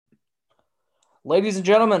Ladies and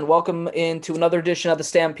gentlemen, welcome into another edition of the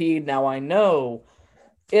Stampede. Now, I know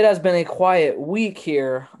it has been a quiet week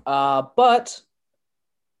here, but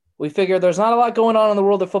we figure there's not a lot going on in the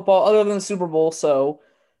world of football other than the Super Bowl. So,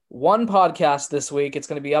 one podcast this week. It's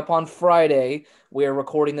going to be up on Friday. We are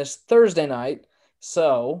recording this Thursday night.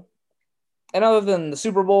 So, and other than the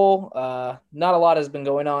Super Bowl, not a lot has been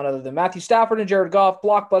going on other than Matthew Stafford and Jared Goff,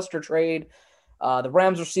 Blockbuster trade. The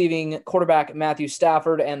Rams receiving quarterback Matthew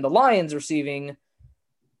Stafford, and the Lions receiving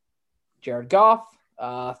Jared Goff.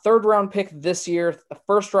 Third round pick this year, a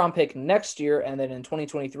first round pick next year, and then in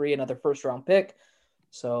 2023, another first round pick.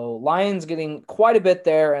 So Lions getting quite a bit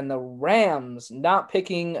there, and the Rams not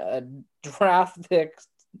picking a draft pick.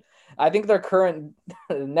 I think their current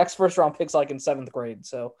next first round pick's like in seventh grade.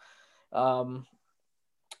 So,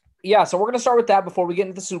 yeah, so we're going to start with that before we get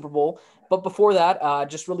into the Super Bowl. But before that,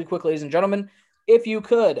 just really quick, ladies and gentlemen, if you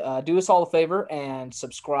could do us all a favor and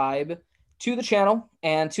subscribe to the channel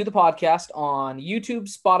and to the podcast on YouTube,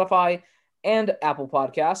 Spotify, and Apple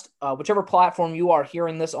Podcast. Whichever platform you are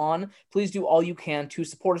hearing this on, please do all you can to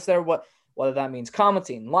support us there, whether that means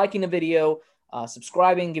commenting, liking a video,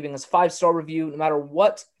 subscribing, giving us a 5-star review, no matter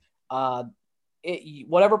what,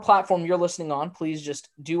 whatever platform you're listening on, please just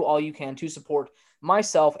do all you can to support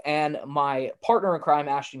myself and my partner in crime,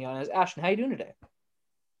 Ashton Young. Ashton, how you doing today?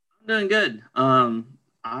 I'm doing good. I'm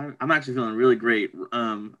actually feeling really great.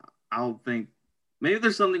 I'll think maybe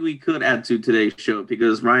there's something we could add to today's show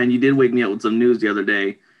because Ryan, you did wake me up with some news the other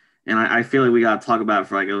day, and I feel like we got to talk about it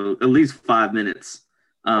for at least 5 minutes.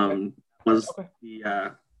 Okay. Was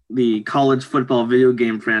the college football video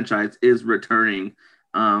game franchise is returning,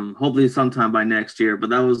 hopefully sometime by next year.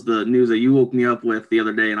 But that was the news that you woke me up with the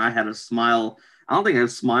other day, and I had a smile. I don't think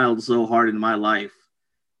I've smiled so hard in my life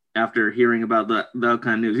after hearing about that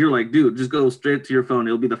kind of news. You're like, dude, just go straight to your phone.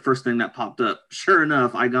 It'll be the first thing that popped up. Sure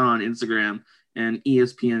enough, I got on Instagram, and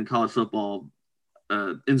ESPN college football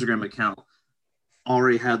Instagram account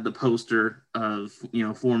already had the poster of,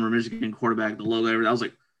 former Michigan quarterback, the logo, everything. I was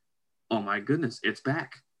like, oh my goodness, it's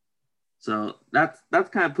back. So that's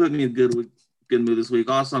kind of put me in a good mood this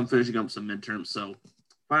week. Also, I'm finishing up some midterms, so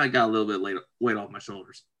finally got a little bit weight off my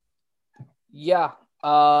shoulders. Yeah.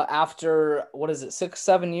 After, what is it,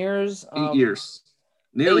 6-7 years? 8 years.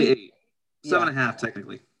 Nearly 8. Yeah. 7.5,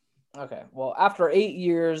 technically. Okay. Well, after 8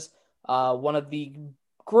 years, one of the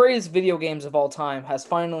greatest video games of all time has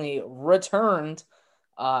finally returned.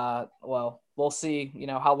 Well, we'll see,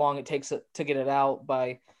 how long it takes to get it out.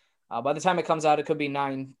 By the time it comes out, it could be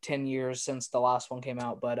 9-10 years since the last one came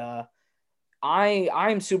out. But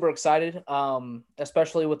I'm super excited,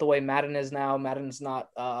 especially with the way Madden is now. Madden's not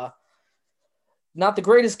the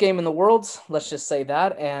greatest game in the world, let's just say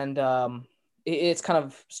that. And it's kind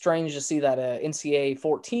of strange to see that a NCAA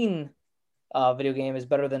 14 video game is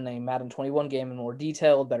better than a Madden 21 game and more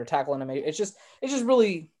detailed, better tackle animation. It's just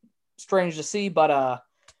really strange to see. But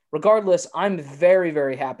regardless, I'm very,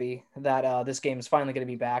 very happy that this game is finally going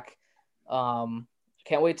to be back.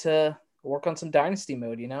 Can't wait to work on some Dynasty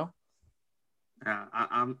mode, Yeah,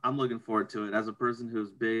 I'm looking forward to it. As a person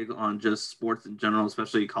who's big on just sports in general,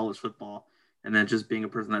 especially college football, and then just being a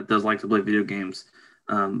person that does like to play video games,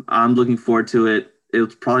 I'm looking forward to it.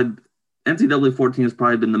 It's probably NCAA 14 has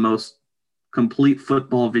probably been the most complete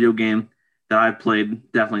football video game that I've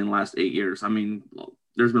played definitely in the last 8 years. I mean,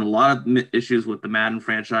 there's been a lot of issues with the Madden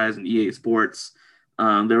franchise and EA Sports.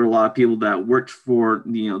 There were a lot of people that worked for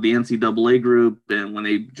the NCAA group, and when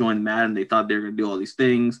they joined Madden, they thought they were going to do all these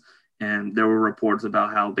things. And there were reports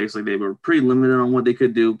about how basically they were pretty limited on what they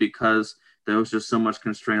could do because there was just so much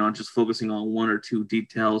constraint on just focusing on one or two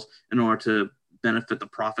details in order to benefit the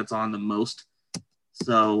profits on the most.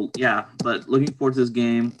 So, yeah, but looking forward to this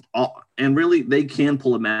game. And really, they can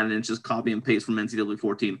pull a Madden and just copy and paste from NCAA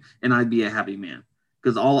 14, and I'd be a happy man.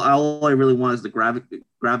 Because all I really want is the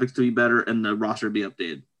graphics to be better and the roster to be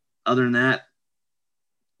updated. Other than that,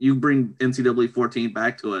 you bring NCAA 14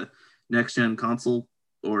 back to a next-gen console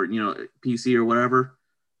or, PC or whatever,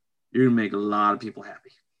 you're going to make a lot of people happy.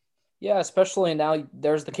 Yeah, especially now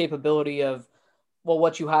there's the capability of, well,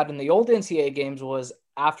 what you had in the old NCAA games was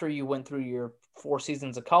after you went through your 4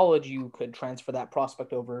 seasons of college, you could transfer that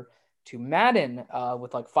prospect over to Madden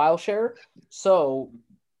with like file share. So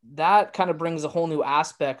that kind of brings a whole new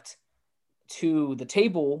aspect to the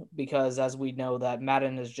table because as we know that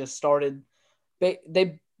Madden has just started,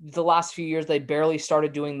 they the last few years, they barely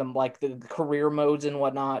started doing them like the career modes and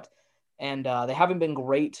whatnot. And they haven't been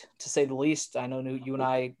great, to say the least. I know you and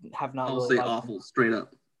I have not I'll really say liked awful, straight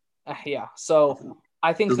up. Yeah, so Awful.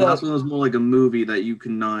 I think This that last one was more like a movie that you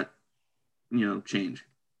cannot, change.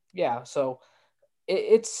 yeah, so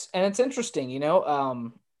it's interesting,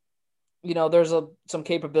 there's some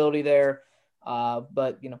capability there.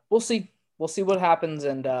 But we'll see. We'll see what happens,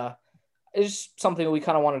 and it's something we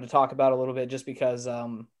kind of wanted to talk about a little bit, just because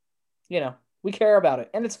we care about it,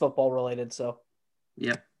 and it's football related. So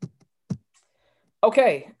Yep.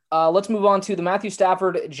 okay, let's move on to the Matthew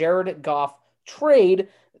Stafford, Jared Goff trade.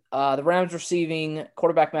 The Rams receiving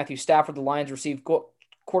quarterback Matthew Stafford. The Lions received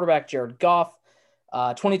quarterback Jared Goff.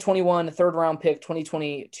 2021 third round pick,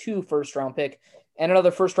 2022 first round pick, and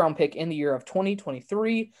another first round pick in the year of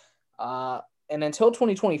 2023. And until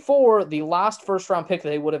 2024, the last first round pick that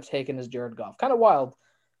they would have taken is Jared Goff. Kind of wild.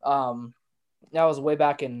 That was way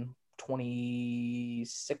back in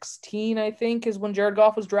 2016, I think, is when Jared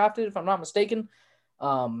Goff was drafted, if I'm not mistaken.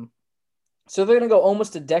 So they're going to go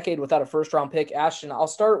almost a decade without a first round pick. Ashton, I want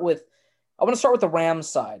to start with the Rams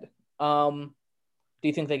side. Do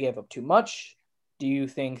you think they gave up too much? Do you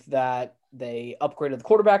think that they upgraded the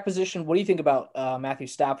quarterback position? What do you think about Matthew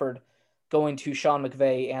Stafford going to Sean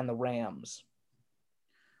McVay and the Rams?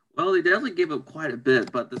 Well, they definitely gave up quite a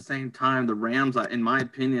bit, but at the same time, the Rams, in my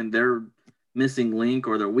opinion, their missing link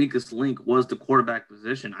or their weakest link was the quarterback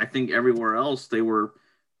position. I think everywhere else they were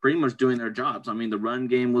pretty much doing their jobs. I mean, the run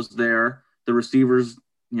game was there. The receivers,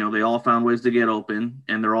 they all found ways to get open,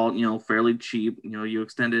 and they're all, fairly cheap. You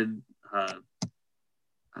extended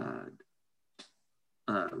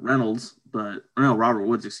Reynolds, but no, Robert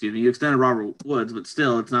Woods, excuse me. You extended Robert Woods, but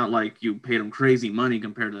still, it's not like you paid him crazy money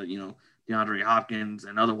compared to, DeAndre Hopkins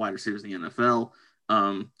and other wide receivers in the NFL.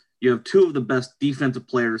 You have two of the best defensive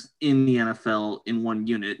players in the NFL in one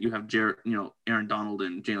unit. You have Aaron Donald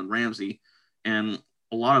and Jalen Ramsey, and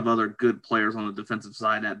a lot of other good players on the defensive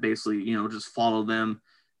side that basically, just follow them,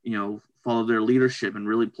 follow their leadership and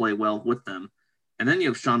really play well with them. And then you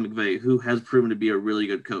have Sean McVay, who has proven to be a really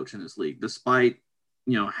good coach in this league, despite,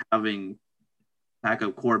 having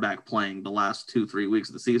backup quarterback playing the last 2-3 weeks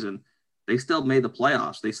of the season. They still made the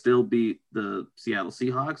playoffs. They still beat the Seattle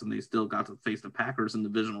Seahawks, and they still got to face the Packers in the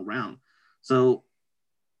divisional round. So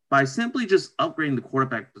by simply just upgrading the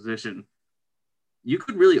quarterback position, you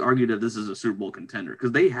could really argue that this is a Super Bowl contender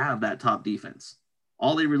because they have that top defense.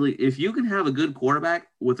 If you can have a good quarterback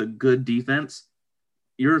with a good defense,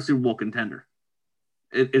 you're a Super Bowl contender.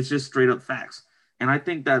 It's just straight up facts. And I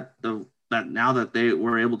think that now that they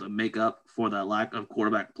were able to make up for that lack of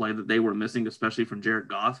quarterback play that they were missing, especially from Jared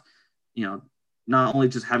Goff, not only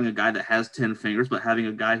just having a guy that has 10 fingers, but having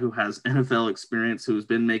a guy who has NFL experience, who's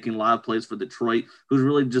been making a lot of plays for Detroit, who's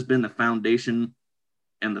really just been the foundation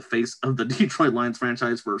and the face of the Detroit Lions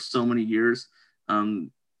franchise for so many years.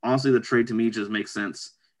 Honestly, the trade to me just makes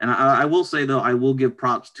sense. And I will say, though, I will give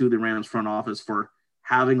props to the Rams front office for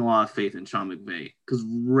having a lot of faith in Sean McVay, because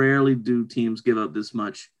rarely do teams give up this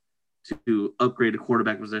much to upgrade a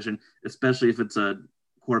quarterback position, especially if it's a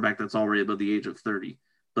quarterback that's already above the age of 30.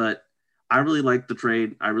 But I really like the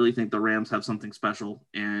trade. I really think the Rams have something special.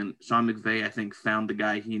 And Sean McVay, I think, found the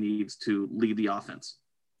guy he needs to lead the offense.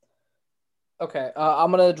 Okay,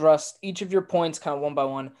 I'm going to address each of your points kind of one by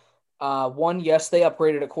one. One, yes, they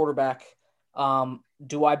upgraded a quarterback.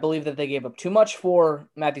 Do I believe that they gave up too much for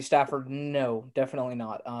Matthew Stafford? No, definitely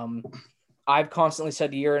not. I've constantly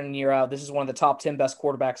said year in and year out, this is one of the top 10 best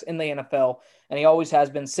quarterbacks in the NFL, and he always has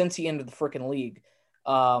been since he entered the freaking league.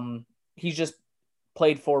 He's just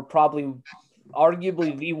played for probably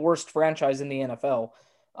arguably the worst franchise in the NFL.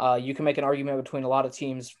 You can make an argument between a lot of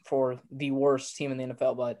teams for the worst team in the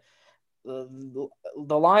NFL, but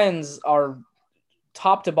the Lions are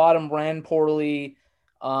top to bottom ran poorly.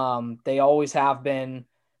 They always have been.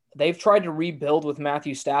 They've tried to rebuild with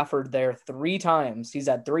Matthew Stafford there 3 times. He's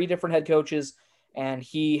had 3 different head coaches, and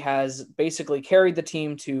he has basically carried the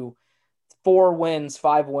team to 4 wins,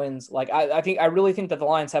 5 wins. Like I really think that the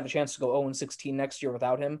Lions have a chance to go 0-16 next year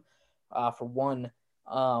without him. For one,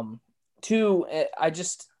 2,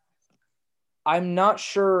 I'm not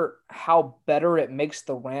sure how better it makes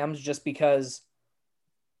the Rams, just because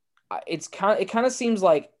it kind of seems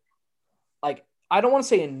like I don't want to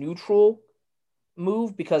say a neutral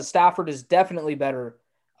move, because Stafford is definitely better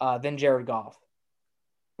than Jared Goff.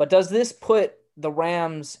 But does this put the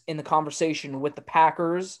Rams in the conversation with the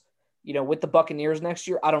Packers, with the Buccaneers next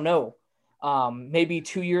year? I don't know. Maybe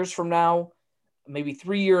 2 years from now, maybe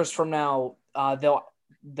 3 years from now, they'll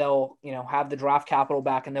have the draft capital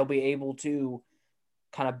back, and they'll be able to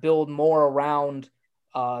kind of build more around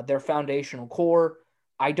their foundational core.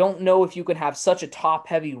 I don't know if you could have such a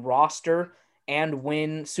top-heavy roster and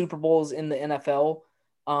win Super Bowls in the NFL.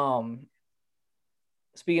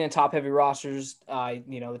 Speaking of top-heavy rosters,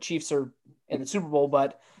 the Chiefs are in the Super Bowl,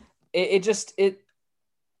 but and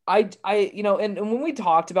when we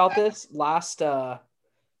talked about this last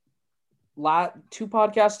two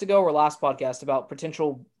podcasts ago or last podcast about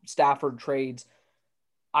potential Stafford trades.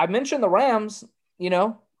 I mentioned the Rams,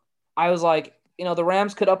 I was like, the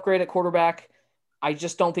Rams could upgrade at quarterback. I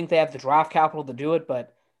just don't think they have the draft capital to do it,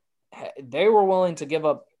 but they were willing to give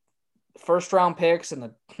up first round picks in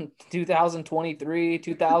the 2023,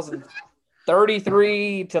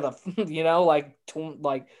 2033 to the,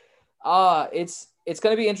 it's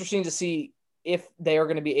going to be interesting to see if they are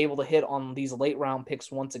going to be able to hit on these late round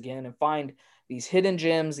picks once again and find these hidden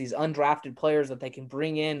gems, these undrafted players that they can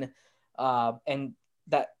bring in and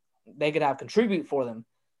that they could have contribute for them.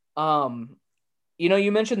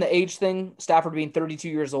 You mentioned the age thing, Stafford being 32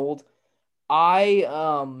 years old.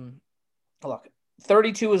 Look,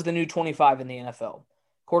 32 is the new 25 in the NFL.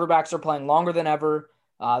 Quarterbacks are playing longer than ever.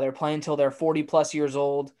 They're playing until they're 40 plus years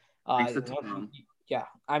old. Yeah,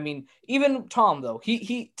 I mean, even Tom though,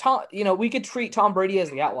 Tom, we could treat Tom Brady as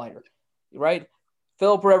the outlier, right?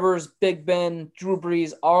 Phillip Rivers, Big Ben, Drew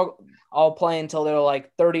Brees, all play until they're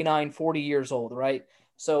like 39, 40 years old, right?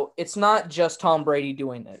 So it's not just Tom Brady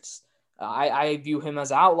doing this. I view him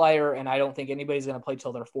as an outlier, and I don't think anybody's going to play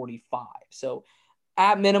till they're 45. So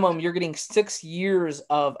at minimum, you're getting 6 years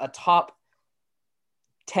of a top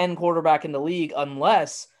 10 quarterback in the league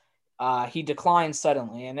unless he declines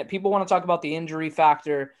suddenly. And people want to talk about the injury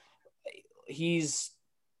factor. He's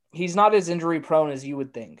not as injury prone as you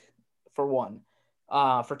would think, for one.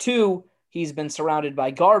 For two, he's been surrounded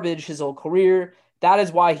by garbage his whole career. That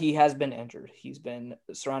is why he has been injured. He's been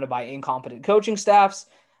surrounded by incompetent coaching staffs.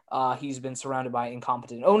 He's been surrounded by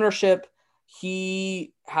incompetent ownership.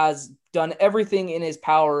 He has done everything in his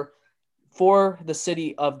power for the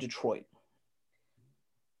city of Detroit.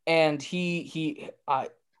 And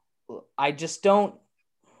I just don't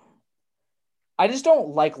I don't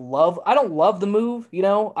love the move,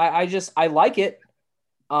 I like it.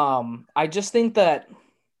 I just think that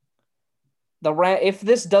if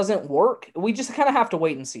this doesn't work, we just kind of have to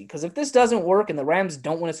wait and see. Because if this doesn't work and the Rams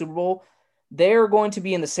don't win a Super Bowl, they're going to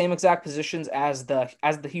be in the same exact positions as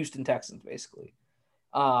the Houston Texans, basically.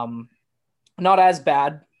 Not as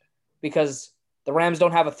bad, because the Rams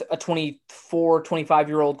don't have a 24,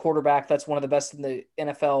 25-year-old quarterback that's one of the best in the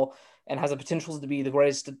NFL and has the potential to be the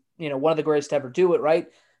greatest, one of the greatest to ever do it, right?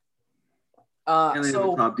 And they have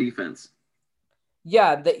a top defense.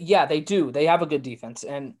 Yeah, they do. They have a good defense,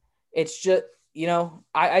 and it's just,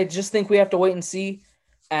 I just think we have to wait and see.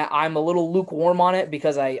 I'm a little lukewarm on it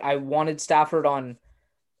because I wanted Stafford on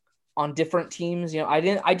different teams.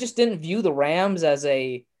 I just didn't view the Rams as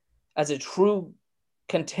a true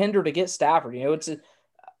contender to get Stafford.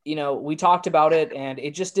 We talked about it and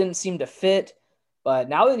it just didn't seem to fit. But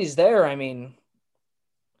now that he's there, I mean,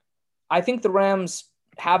 I think the Rams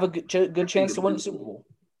have a good chance to win the Super Bowl.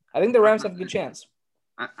 I think the Rams have a good chance.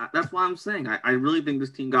 That's why I'm saying I really think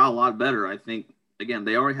this team got a lot better. I think, again,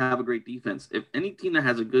 they already have a great defense. If any team that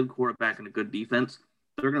has a good quarterback and a good defense,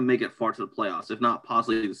 they're going to make it far to the playoffs, if not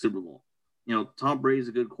possibly the Super Bowl. Tom Brady's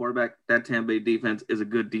a good quarterback. That Tampa Bay defense is a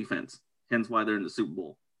good defense, hence why they're in the Super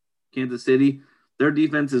Bowl. Kansas City, their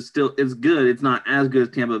defense is good. It's not as good as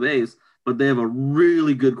Tampa Bay's, but they have a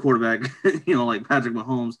really good quarterback, like Patrick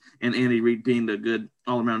Mahomes and Andy Reid being the good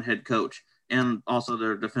all-around head coach. And also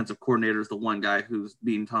their defensive coordinator is the one guy who's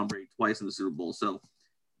beaten Tom Brady twice in the Super Bowl. So,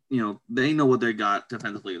 they know what they got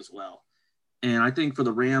defensively as well. And I think for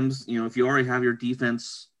the Rams, if you already have your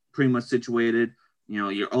defense pretty much situated,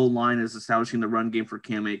 your O-line is establishing the run game for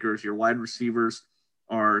Cam Akers. Your wide receivers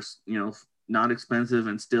are, not expensive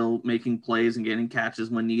and still making plays and getting catches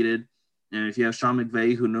when needed. And if you have Sean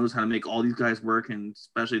McVay, who knows how to make all these guys work, and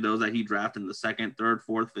especially those that he drafted in the 2nd, 3rd,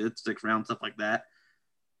 4th, 5th, 6th round, stuff like that,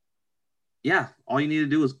 yeah, all you need to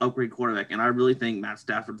do is upgrade quarterback. And I really think Matt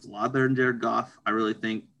Stafford's a lot better than Jared Goff. I really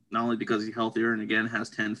think not only because he's healthier and, again, has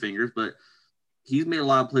 10 fingers, but he's made a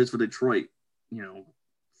lot of plays for Detroit,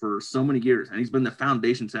 for so many years. And he's been the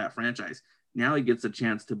foundation to that franchise. Now he gets a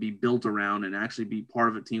chance to be built around and actually be part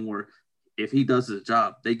of a team where if he does his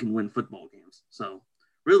job, they can win football games. So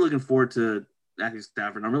really looking forward to Matthew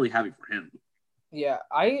Stafford. I'm really happy for him. Yeah,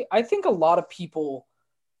 I think a lot of people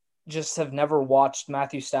just have never watched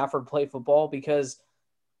Matthew Stafford play football because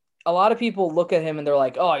a lot of people look at him and they're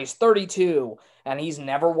like, oh, he's 32 and he's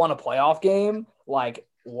never won a playoff game. Like,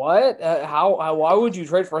 what? Why would you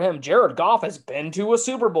trade for him? Jared Goff has been to a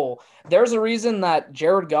Super Bowl. There's a reason that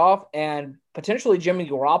Jared Goff and potentially Jimmy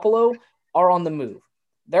Garoppolo are on the move.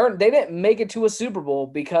 They didn't make it to a Super Bowl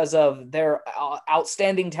because of their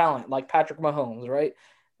outstanding talent like Patrick Mahomes, right?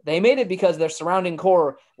 They made it because their surrounding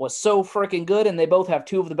core was so freaking good, and they both have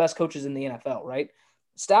two of the best coaches in the NFL, right?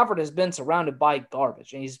 Stafford has been surrounded by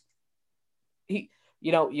garbage, and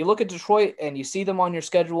you look at Detroit and you see them on your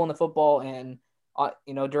schedule in the football, and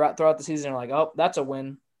throughout the season, you're like, oh, that's a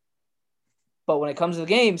win. But when it comes to the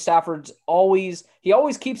game, Stafford's always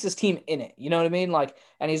keeps his team in it. You know what I mean? Like,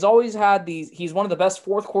 and he's always had he's one of the best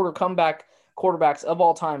fourth quarter comeback quarterbacks of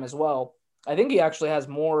all time as well. I think he actually has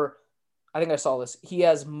more. I think I saw this. He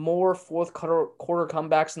has more fourth quarter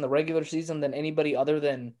comebacks in the regular season than anybody other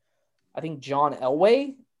than, I think, John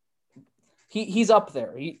Elway. He's up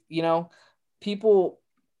there. People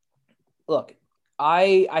look.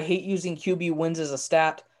 I hate using QB wins as a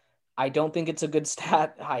stat. I don't think it's a good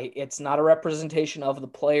stat. It's not a representation of the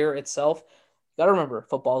player itself. You got to remember,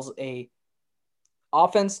 football's a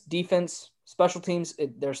offense, defense, special teams.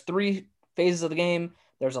 There's 3 phases of the game.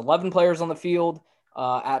 There's 11 players on the field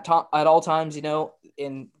at all times.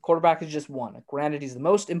 And quarterback is just one. Granted, he's the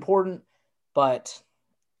most important, but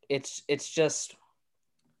it's just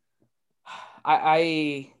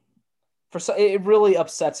it really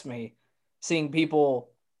upsets me seeing people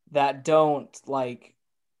that don't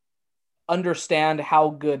understand how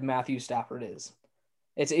good Matthew Stafford is.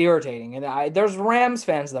 It's irritating, and there's Rams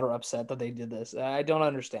fans that are upset that they did this. I don't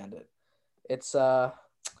understand it. It's all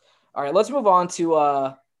right. Let's move on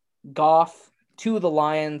to Goff to the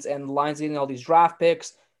Lions, and the Lions getting all these draft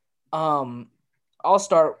picks. I'll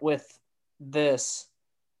start with this.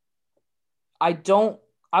 I also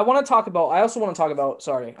want to talk about.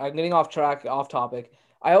 Sorry, I'm getting off topic.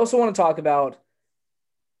 I also want to talk about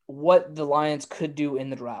what the Lions could do in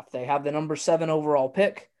the draft. They have the number 7 overall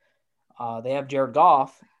pick. They have Jared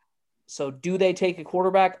Goff. So do they take a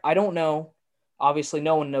quarterback? I don't know. Obviously,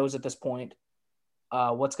 no one knows at this point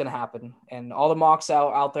what's going to happen. And all the mocks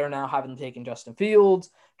out there now haven't taken Justin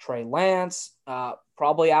Fields, Trey Lance.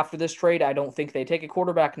 Probably after this trade, I don't think they take a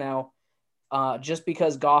quarterback now just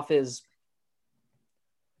because Goff is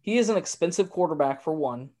an expensive quarterback for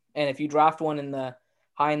one. And if you draft one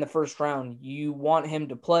high in the first round, you want him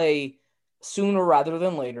to play sooner rather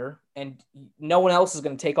than later, and no one else is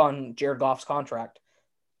going to take on Jared Goff's contract.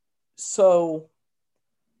 So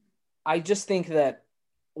I just think that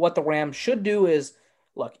what the Rams should do is,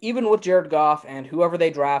 look, even with Jared Goff and whoever they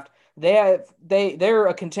draft, they're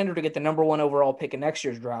a contender to get the number 1 overall pick in next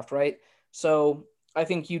year's draft, right? So I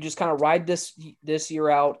think you just kind of ride this year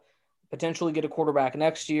out, potentially get a quarterback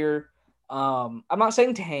next year. I'm not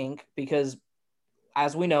saying tank because,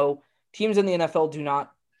 as we know, teams in the NFL do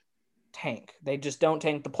not tank. They just don't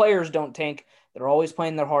tank. The players don't tank. They're always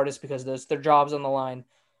playing their hardest because their job's on the line.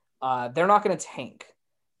 They're not going to tank.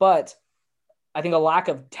 But I think a lack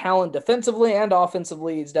of talent defensively and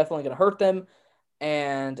offensively is definitely going to hurt them.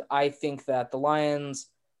 And I think that the Lions,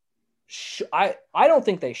 I don't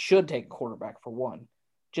think they should take a quarterback for one,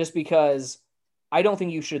 just because I don't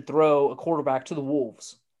think you should throw a quarterback to the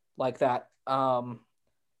Wolves like that.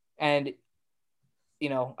 And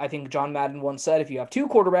I think John Madden once said, if you have 2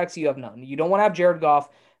 quarterbacks, you have none. You don't want to have Jared Goff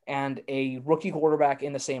and a rookie quarterback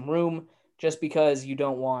in the same room just because you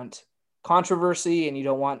don't want controversy and you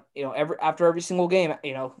don't want, after every single game,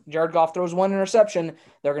 Jared Goff throws 1 interception,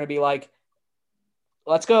 they're going to be like,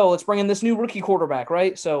 let's go. Let's bring in this new rookie quarterback,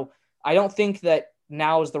 right? So I don't think that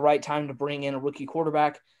now is the right time to bring in a rookie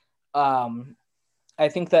quarterback. I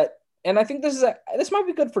think this might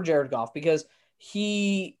be good for Jared Goff because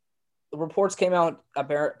the reports came out,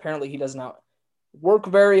 apparently he does not work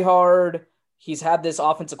very hard. He's had this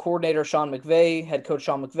offensive coordinator, head coach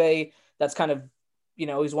Sean McVay, that's kind of,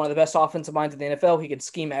 he's one of the best offensive minds in the NFL. He could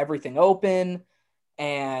scheme everything open,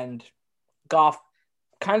 and Goff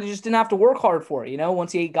kind of just didn't have to work hard for it,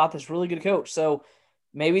 once he got this really good coach. So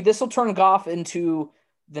maybe this will turn Goff into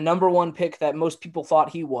the number 1 pick that most people thought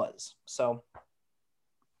he was. So,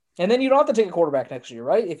 and then you don't have to take a quarterback next year,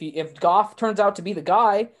 right? If Goff turns out to be the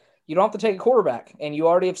guy, you don't have to take a quarterback, and you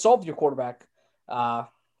already have solved your quarterback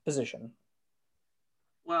position.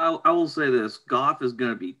 Well, I will say this. Goff is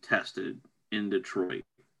going to be tested in Detroit.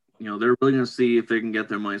 They're really going to see if they can get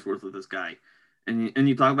their money's worth with this guy. And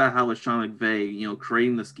you talk about how with Sean McVay,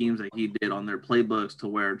 creating the schemes that he did on their playbooks to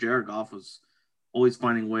where Jared Goff was always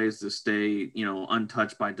finding ways to stay,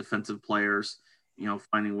 untouched by defensive players,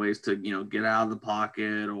 finding ways to, get out of the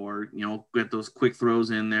pocket or, get those quick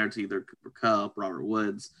throws in there to either Cooper Kupp, Robert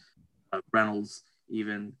Woods, Reynolds,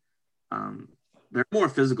 even. They're more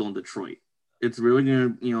physical in Detroit. It's really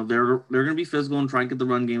going to, they're going to be physical and try and get the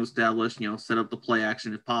run game established, set up the play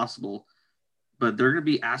action if possible. But they're going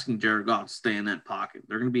to be asking Jared Goff to stay in that pocket.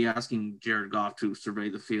 They're going to be asking Jared Goff to survey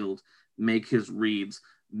the field, make his reads,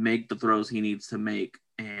 make the throws he needs to make.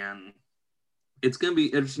 And it's going to be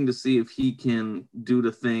interesting to see if he can do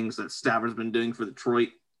the things that Stafford's been doing for Detroit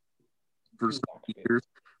for some years.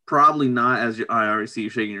 Probably not, as I already see you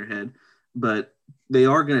shaking your head, but they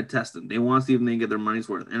are going to test them. They want to see if they can get their money's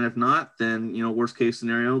worth. And if not, then, worst case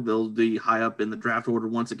scenario, they'll be high up in the draft order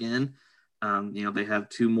once again. They have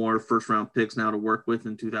 2 more first round picks now to work with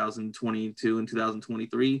in 2022 and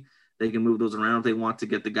 2023. They can move those around if they want to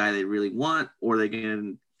get the guy they really want, or they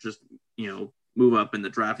can just, move up in the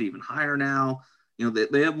draft even higher now.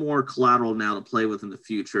 They have more collateral now to play with in the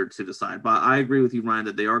future to decide. But I agree with you, Ryan,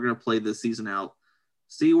 that they are going to play this season out,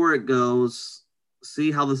 see where it goes,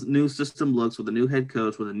 see how this new system looks with a new head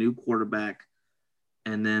coach, with a new quarterback,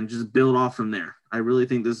 and then just build off from there. I really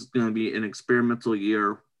think this is going to be an experimental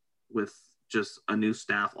year with just a new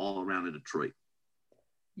staff all around in Detroit.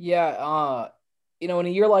 Yeah, in a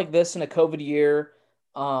year like this, in a COVID year,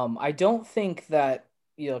 I don't think that,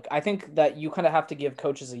 I think that you kind of have to give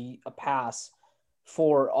coaches a pass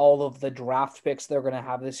for all of the draft picks they're going to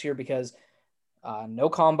have this year, because no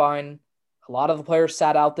combine, a lot of the players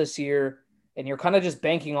sat out this year, and you're kind of just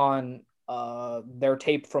banking on their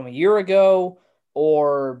tape from a year ago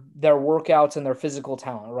or their workouts and their physical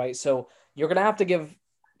talent, right? So you're going to have to give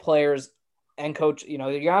players and coach,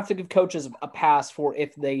 you have to give coaches a pass for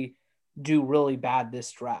if they do really bad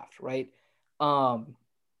this draft, right?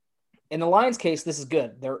 In the Lions case, this is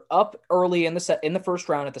good. They're up early in the first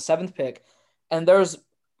round at the 7th pick, and there's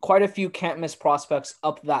quite a few can't miss prospects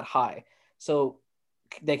up that high. So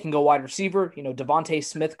they can go wide receiver. Devontae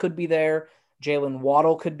Smith could be there. Jalen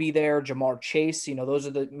Waddle could be there. Jamar Chase. Those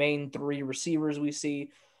are the main 3 receivers we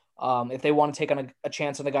see. If they want to take on a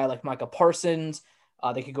chance on a guy like Micah Parsons,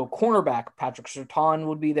 they could go cornerback. Patrick Surtain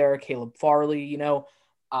would be there. Caleb Farley.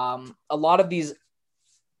 A lot of these,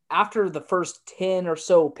 after the first 10 or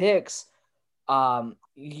so picks,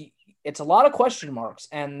 it's a lot of question marks.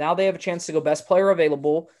 And now they have a chance to go best player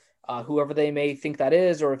available, whoever they may think that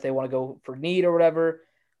is, or if they want to go for need or whatever.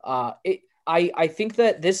 I think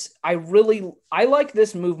that I like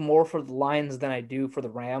this move more for the Lions than I do for the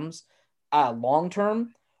Rams long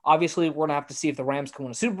term. Obviously, we're going to have to see if the Rams can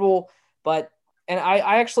win a Super Bowl. And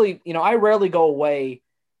I actually, I rarely go away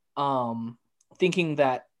thinking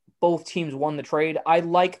that both teams won the trade. I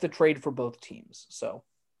like the trade for both teams. So,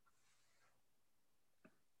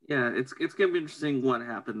 yeah, it's going to be interesting what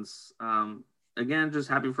happens. Again, just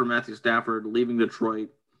happy for Matthew Stafford leaving Detroit,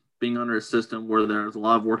 being under a system where there's a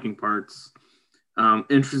lot of working parts.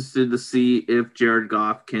 Interested to see if Jared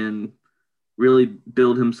Goff can really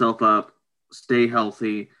build himself up, stay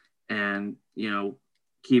healthy, and,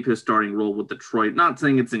 keep his starting role with Detroit. Not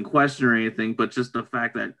saying it's in question or anything, but just the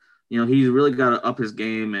fact that, he's really got to up his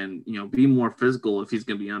game and, be more physical if he's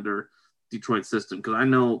going to be under Detroit system. Because I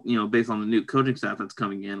know, based on the new coaching staff that's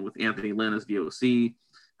coming in with Anthony Lynn as the OC,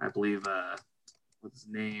 I believe, what's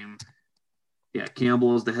his name? Yeah,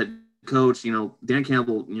 Campbell is the head coach. Dan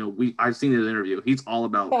Campbell, I've seen his interview. He's all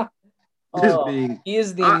about being. He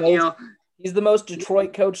is he's the most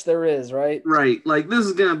Detroit coach there is, right? Right. Like, this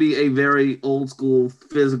is going to be a very old school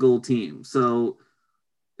physical team. So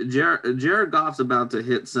Jared Goff's about to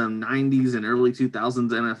hit some 90s and early 2000s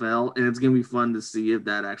NFL, and it's going to be fun to see if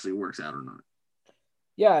that actually works out or not.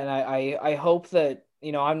 Yeah, and I hope that,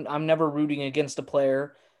 I'm never rooting against a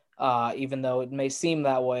player, even though it may seem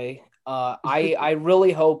that way. I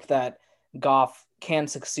really hope that Goff can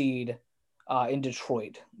succeed in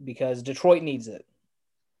Detroit, because Detroit needs it.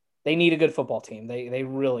 They need a good football team. They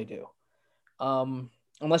really do.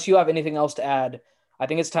 Unless you have anything else to add, I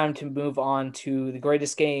think it's time to move on to the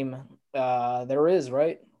greatest game there is,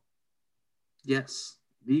 right? Yes,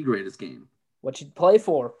 the greatest game. What you'd play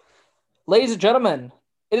for. Ladies and gentlemen,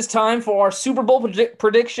 it is time for our Super Bowl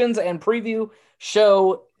predictions and preview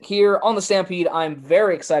show here on the Stampede. I'm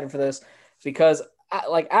very excited for this because,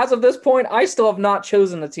 as of this point, I still have not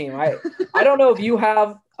chosen a team. I don't know if you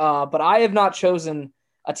have, but I have not chosen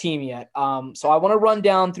a team yet. So I want to run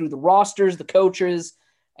down through the rosters, the coaches,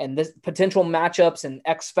 and the potential matchups and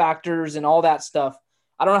X factors and all that stuff.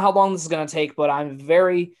 I don't know how long this is going to take, but I'm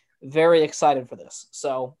very, very excited for this.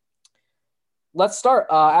 So let's start.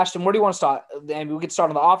 Ashton, where do you want to start? And we could start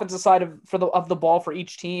on the offensive side of the ball for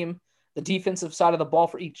each team, the defensive side of the ball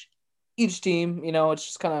for each team. It's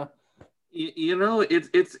just kind of.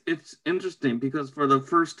 It's interesting because for the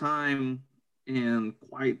first time in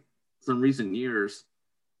quite some recent years,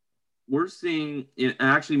 we're seeing,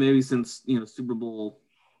 actually maybe since Super Bowl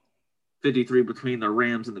 53 between the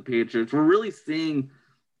Rams and the Patriots, we're really seeing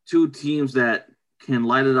two teams that can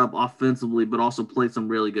light it up offensively, but also play some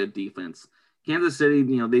really good defense. Kansas City,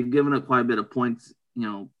 they've given up quite a bit of points,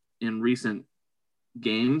 in recent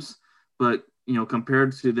games, but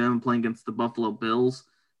compared to them playing against the Buffalo Bills,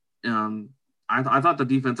 I thought the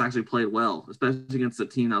defense actually played well, especially against the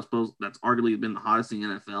team that's arguably been the hottest in the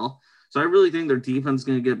NFL. So I really think their defense is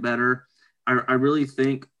going to get better. I really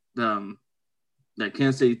think that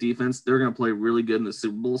Kansas City defense, they're going to play really good in the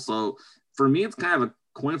Super Bowl. So for me, it's kind of a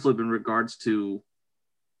coin flip in regards to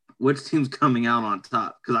which team's coming out on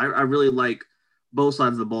top, because I really like both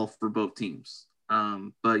sides of the ball for both teams.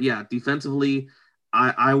 But yeah, defensively,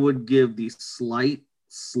 I would give the slight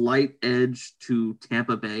edge to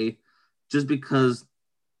Tampa Bay just because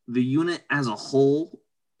the unit as a whole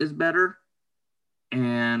is better.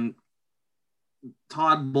 And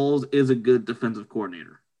Todd Bowles is a good defensive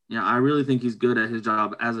coordinator. Yeah, I really think he's good at his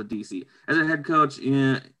job as a DC. As a head coach,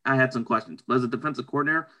 yeah, I had some questions, but as a defensive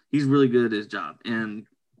coordinator, he's really good at his job. And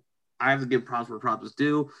I have to give props where props is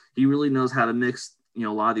due. He really knows how to mix, a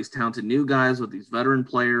lot of these talented new guys with these veteran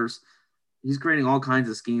players. He's creating all kinds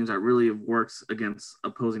of schemes that really works against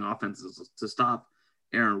opposing offenses to stop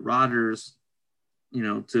Aaron Rodgers,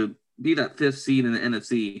 to be that fifth seed in the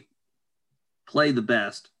NFC, play the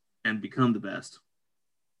best, and become the best.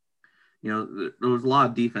 There was a lot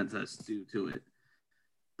of defense that's due to it.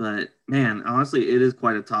 But, man, honestly, it is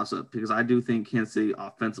quite a toss-up because I do think Kansas City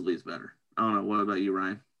offensively is better. I don't know. What about you,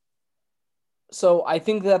 Ryan? So I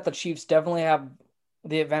think that the Chiefs definitely have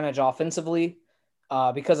the advantage offensively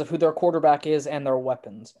because of who their quarterback is and their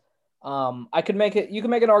weapons. You could make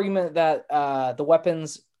an argument that the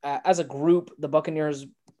weapons as a group, the Buccaneers,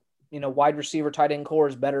 wide receiver, tight end core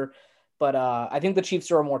is better. But I think the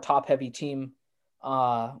Chiefs are a more top-heavy team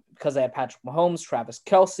because they have Patrick Mahomes, Travis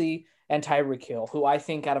Kelce, and Tyreek Hill, who I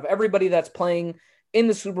think out of everybody that's playing in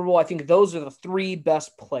the Super Bowl, I think those are the three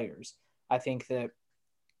best players. I think that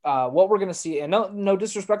what we're going to see, and no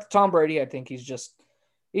disrespect to Tom Brady, I think he's just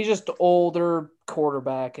older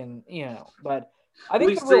quarterback, and but I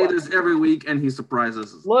think we say this every week, and he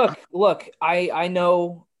surprises us. Look, I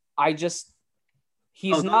know,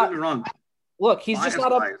 he's not. Don't get me wrong. Look, he's just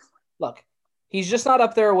not up. Look, he's just not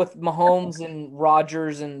up there with Mahomes and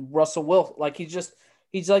Rodgers and Russell Wilson. Like he's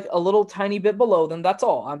like a little tiny bit below them. That's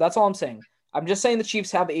all. That's all I'm saying. I'm just saying the Chiefs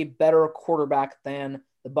have a better quarterback than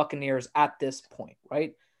the Buccaneers at this point,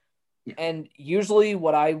 right? Yeah. And usually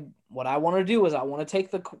what I want to do is I want to take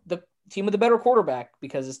the team with the better quarterback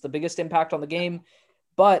because it's the biggest impact on the game.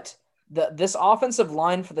 But this offensive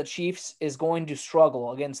line for the Chiefs is going to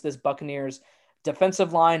struggle against this Buccaneers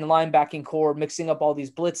defensive line, linebacking core, mixing up all these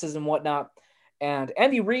blitzes and whatnot. And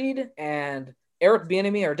Andy Reid and Eric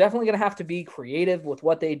Bieniemy are definitely going to have to be creative with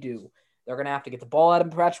what they do. They're going to have to get the ball out of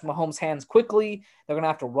Patrick Mahomes' hands quickly. They're going to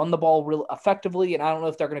have to run the ball real effectively, and I don't know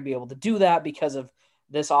if they're going to be able to do that because of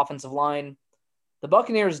this offensive line. The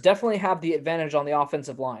Buccaneers definitely have the advantage on the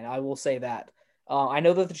offensive line. I will say that. I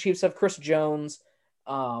know that the Chiefs have Chris Jones,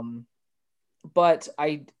 but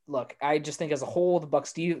I just think as a whole, the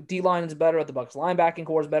Bucs D-line is better. The Bucs linebacking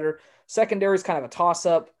core is better. Secondary is kind of a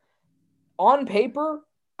toss-up. On paper,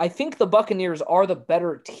 I think the Buccaneers are the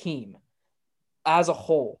better team as a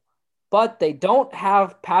whole, but they don't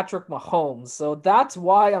have Patrick Mahomes, so that's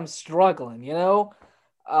why I'm struggling.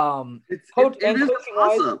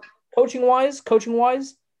 Coaching wise,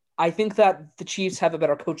 I think that the Chiefs have a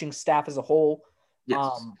better coaching staff as a whole.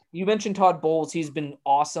 Yes. You mentioned Todd Bowles; he's been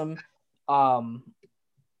awesome. And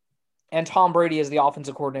Tom Brady is the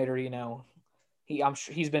offensive coordinator. I'm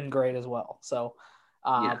sure he's been great as well. So,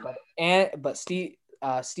 but Steve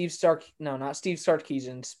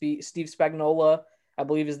Spagnuolo, I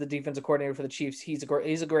believe, is the defensive coordinator for the Chiefs. He's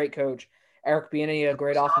a great coach. Eric Bieniemy, a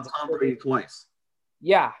great offensive coordinator twice.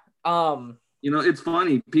 Yeah. It's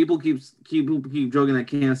funny. People keep joking that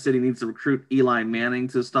Kansas City needs to recruit Eli Manning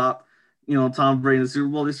to stop, Tom Brady in the Super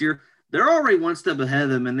Bowl this year. They're already one step ahead of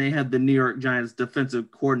them, and they had the New York Giants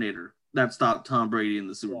defensive coordinator that stopped Tom Brady in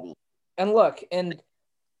the Super Bowl. And look, and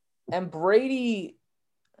Brady,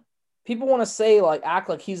 people want to say act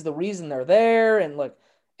like he's the reason they're there, and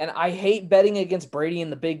I hate betting against Brady in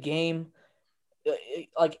the big game.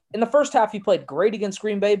 In the first half, he played great against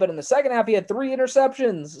Green Bay, but in the second half, he had 3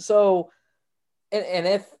 interceptions. So,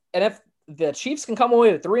 and if the Chiefs can come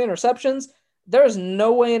away with 3 interceptions, there's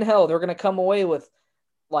no way in hell they're going to come away with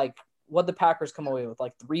what the Packers come away with,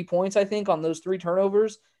 3 points, I think, on those 3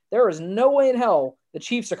 turnovers. There is no way in hell the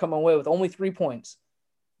Chiefs are coming away with only 3 points.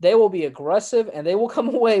 They will be aggressive, and they will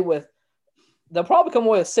they'll probably come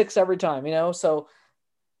away with 6 every time, So,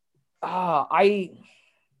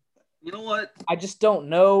 you know what? I just don't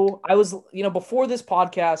know. I was, before this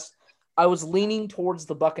podcast, I was leaning towards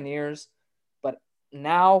the Buccaneers, but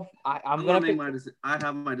now I'm going to make my decision. I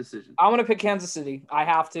have my decision. I'm going to pick Kansas City. I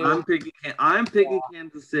have to. I'm picking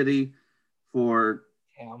Kansas City for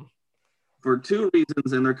 2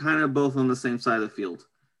 reasons, and they're kind of both on the same side of the field.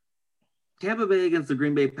 Tampa Bay against the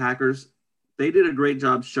Green Bay Packers, they did a great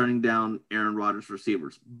job shutting down Aaron Rodgers'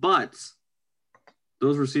 receivers, but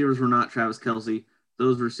Those receivers were not Travis Kelce.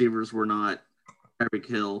 Those receivers were not Tyreek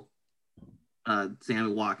Hill,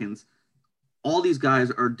 Sammy Watkins. All these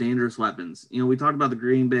guys are dangerous weapons. We talked about the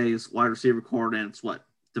Green Bay's wide receiver core, and it's what?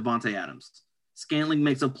 Devontae Adams. Scantling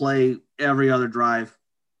makes a play every other drive,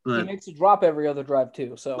 but he makes a drop every other drive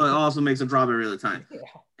too. But So also makes a drop every other time. yeah.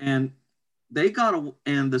 And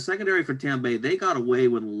the secondary for Tampa Bay, they got away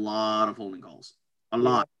with a lot of holding calls. A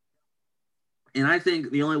lot. And I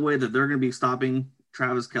think the only way that they're going to be stopping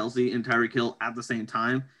Travis Kelce and Tyreek Hill at the same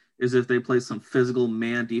time is if they play some physical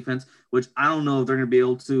man defense, which I don't know if they're going to be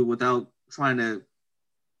able to without trying to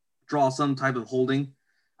draw some type of holding.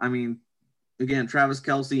 I mean, again, Travis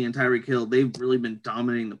Kelce and Tyreek Hill, they've really been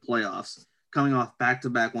dominating the playoffs, coming off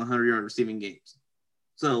back-to-back 100-yard receiving games.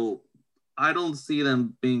 So I don't see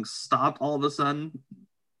them being stopped all of a sudden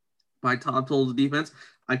by top total defense.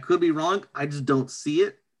 I could be wrong. I just don't see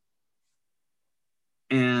it.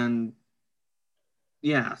 And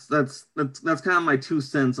yeah, that's kind of my 2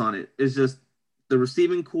 cents on it. It's just the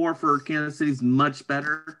receiving core for Kansas City is much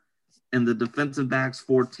better, and the defensive backs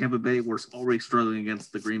for Tampa Bay were already struggling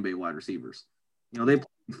against the Green Bay wide receivers. They played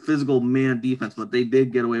physical man defense, but they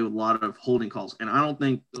did get away with a lot of holding calls. And I don't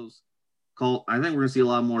think I think we're going to see a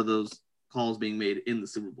lot more of those calls being made in the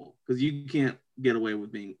Super Bowl, because you can't get away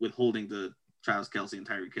with holding to Travis Kelce and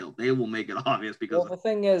Tyreek Hill. They will make it obvious because the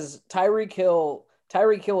thing is, Tyreek Hill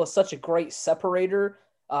is such a great separator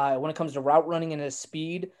when it comes to route running and his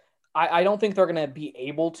speed. I don't think they're going to be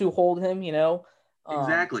able to hold him,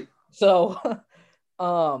 Exactly. So,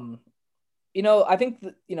 I think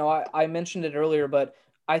I mentioned it earlier, but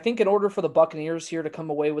I think in order for the Buccaneers here to come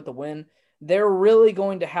away with the win, they're really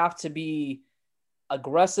going to have to be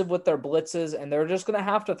aggressive with their blitzes, and they're just going to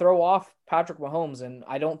have to throw off Patrick Mahomes. And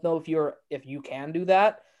I don't know if you can do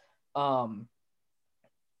that,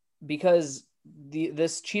 because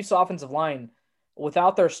this Chiefs offensive line,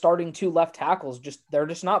 without their starting 2 left tackles, they're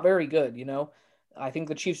just not very good. I think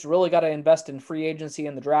the Chiefs really got to invest in free agency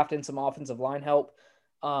and the draft and some offensive line help.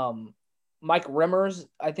 Mike Remmers,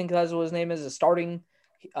 I think that's what his name is starting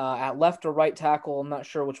at left or right tackle. I'm not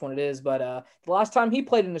sure which one it is, but the last time he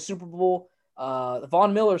played in the Super Bowl,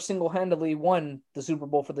 Von Miller single-handedly won the Super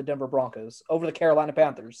Bowl for the Denver Broncos over the Carolina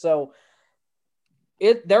Panthers. So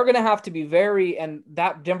they're going to have to be and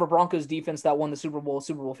that Denver Broncos defense that won the Super Bowl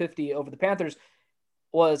 50 over the Panthers,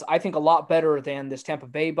 was, I think, a lot better than this Tampa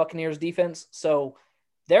Bay Buccaneers defense. So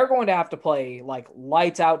they're going to have to play like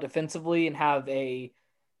lights out defensively and have a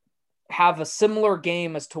similar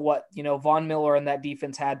game as to what, Von Miller and that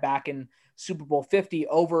defense had back in Super Bowl 50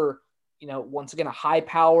 over, once again, a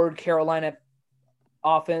high-powered Carolina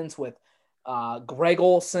offense with Greg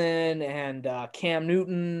Olsen and Cam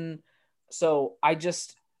Newton. So I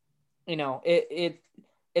just,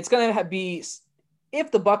 it's going to be,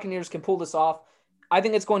 if the Buccaneers can pull this off, I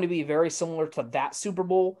think it's going to be very similar to that Super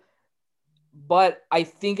Bowl. But I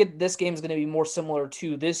think this game is going to be more similar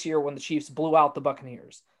to this year when the Chiefs blew out the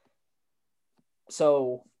Buccaneers.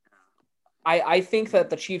 So I think that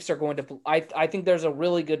the Chiefs are going to – I think there's a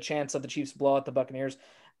really good chance that the Chiefs blow out the Buccaneers.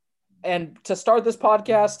 And to start this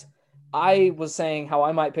podcast, I was saying how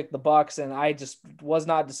I might pick the Bucs, and I just was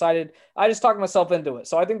not decided. I just talked myself into it.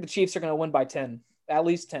 So I think the Chiefs are going to win by 10, at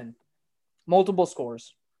least 10. Multiple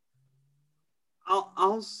scores.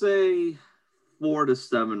 I'll say 4 to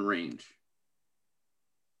 7 range.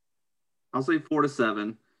 I'll say 4 to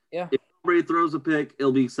 7. Yeah. If Brady throws a pick,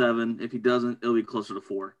 it'll be 7. If he doesn't, it'll be closer to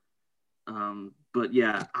 4. But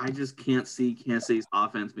yeah, I just can't see Kansas City's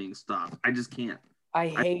offense being stopped. I just can't. I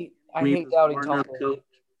hate doubting Tom Brady.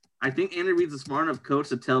 I think Andy Reid's a smart enough coach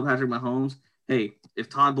to tell Patrick Mahomes, hey, if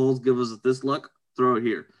Todd Bowles gives us this look, throw it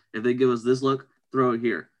here. If they give us this look, throw it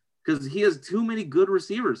here. Because he has too many good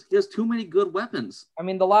receivers. He has too many good weapons. I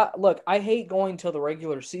mean, look, I hate going to the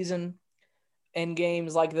regular season in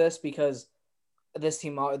games like this because this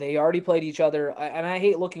team, they already played each other. And I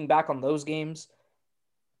hate looking back on those games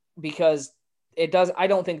because I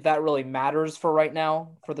don't think that really matters for right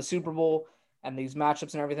now for the Super Bowl and these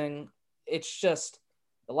matchups and everything. It's just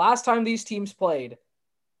the last time these teams played,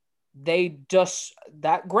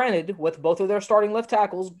 granted, with both of their starting left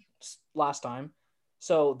tackles last time.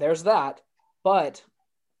 So there's that. But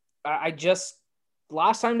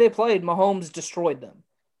last time they played, Mahomes destroyed them.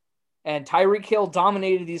 And Tyreek Hill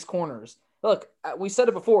dominated these corners. Look, we said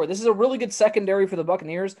it before. This is a really good secondary for the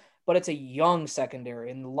Buccaneers, but it's a young secondary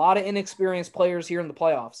and a lot of inexperienced players here in the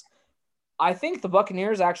playoffs. I think the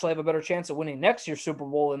Buccaneers actually have a better chance of winning next year's Super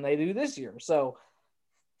Bowl than they do this year. So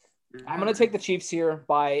I'm going to take the Chiefs here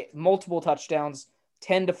by multiple touchdowns,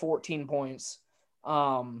 10 to 14 points.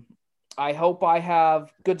 I hope I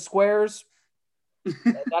have good squares.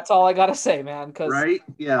 That's all I got to say, man, because Right?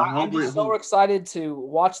 Yeah. I'm Hopefully, just so excited to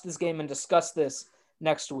watch this game and discuss this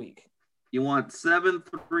next week. you want 7-3,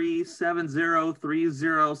 7-0,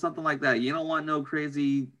 3-0, something like that. You don't want no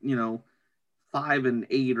crazy,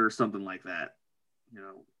 5-8 or something like that.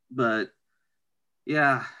 But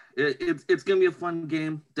yeah, it's gonna be a fun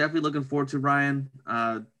game. Definitely looking forward to Ryan.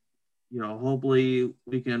 Hopefully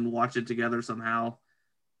we can watch it together somehow.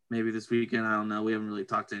 Maybe this weekend. I don't know. We haven't really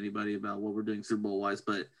talked to anybody about what we're doing Super Bowl wise,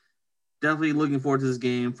 but definitely looking forward to this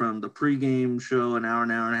game from the pregame show, an hour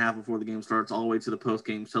and a half before the game starts, all the way to the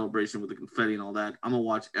postgame celebration with the confetti and all that. I'm gonna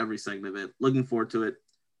watch every segment of it. Looking forward to it.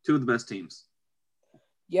 Two of the best teams.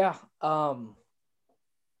 Yeah.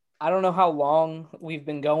 I don't know how long we've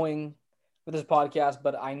been going with this podcast,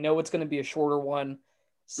 but I know it's going to be a shorter one.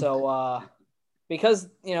 So, because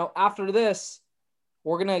after this,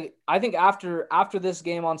 I think after this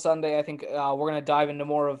game on Sunday, I think we're gonna dive into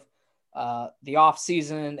more of the off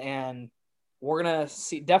season, and we're gonna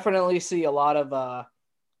definitely see a lot of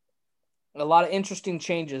interesting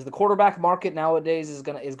changes. The quarterback market nowadays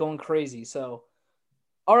is going crazy. So,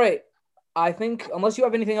 all right, I think unless you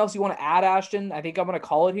have anything else you want to add, Ashton, I think I'm gonna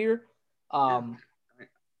call it here.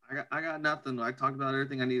 Yeah, I got nothing. I talked about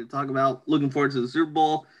everything I need to talk about. Looking forward to the Super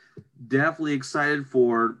Bowl. Definitely excited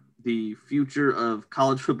for the future of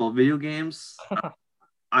college football video games.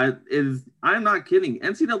 I'm not kidding.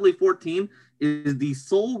 NCAA 14 is the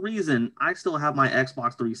sole reason I still have my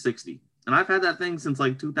Xbox 360, and I've had that thing since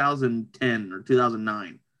like 2010 or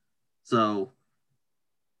 2009. So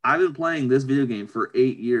I've been playing this video game for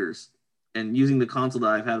 8 years and using the console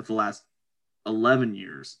that I've had for the last 11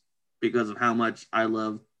 years because of how much I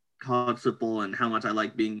love college football and how much I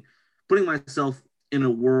like putting myself in a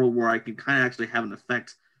world where I can kind of actually have an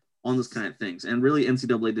effect on this kind of things. And really,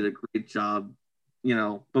 NCAA did a great job,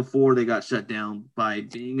 before they got shut down by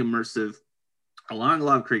being immersive, allowing a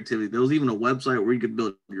lot of creativity. There was even a website where you could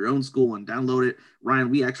build your own school and download it.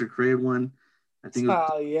 Ryan, we actually created one. I think it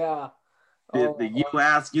was Yeah. the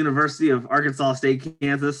UAS University of Arkansas State,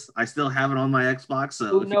 Kansas. I still have it on my Xbox.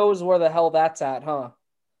 So Who knows where the hell that's at, huh?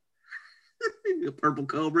 Purple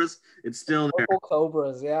Cobras, it's still there. Purple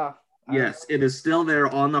Cobras, yeah. Yes, it is still there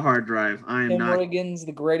on the hard drive. I am Tim not. Riggins,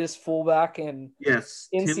 the greatest fullback in Yes,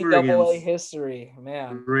 Tim NCAA Riggins, history, the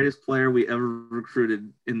man. greatest player we ever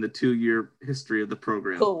recruited in the 2-year history of the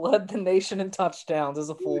program. Led the nation in touchdowns as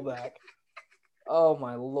a fullback. Oh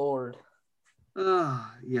my Lord.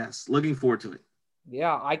 Yes, looking forward to it.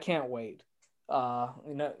 Yeah, I can't wait.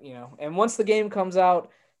 And once the game comes out,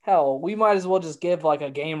 hell, we might as well just give like a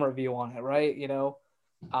game review on it, right?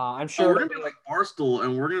 I'm sure we're gonna be like Barstool,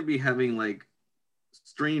 and we're gonna be having like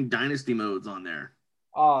stream dynasty modes on there.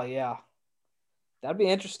 Oh yeah, that'd be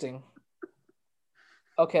interesting.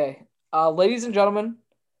 Okay, ladies and gentlemen,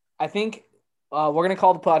 I think we're gonna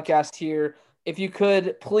call the podcast here. If you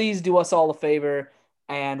could please do us all a favor,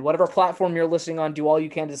 and whatever platform you're listening on, do all you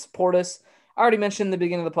can to support us. I already mentioned in the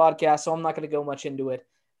beginning of the podcast, so I'm not going to go much into it.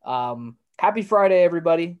 Happy Friday,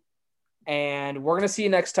 everybody. And we're going to see you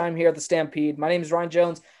next time here at the Stampede. My name is Ryan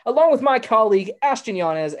Jones, along with my colleague, Ashton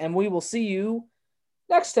Yanez, and we will see you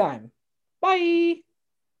next time. Bye.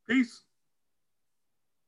 Peace.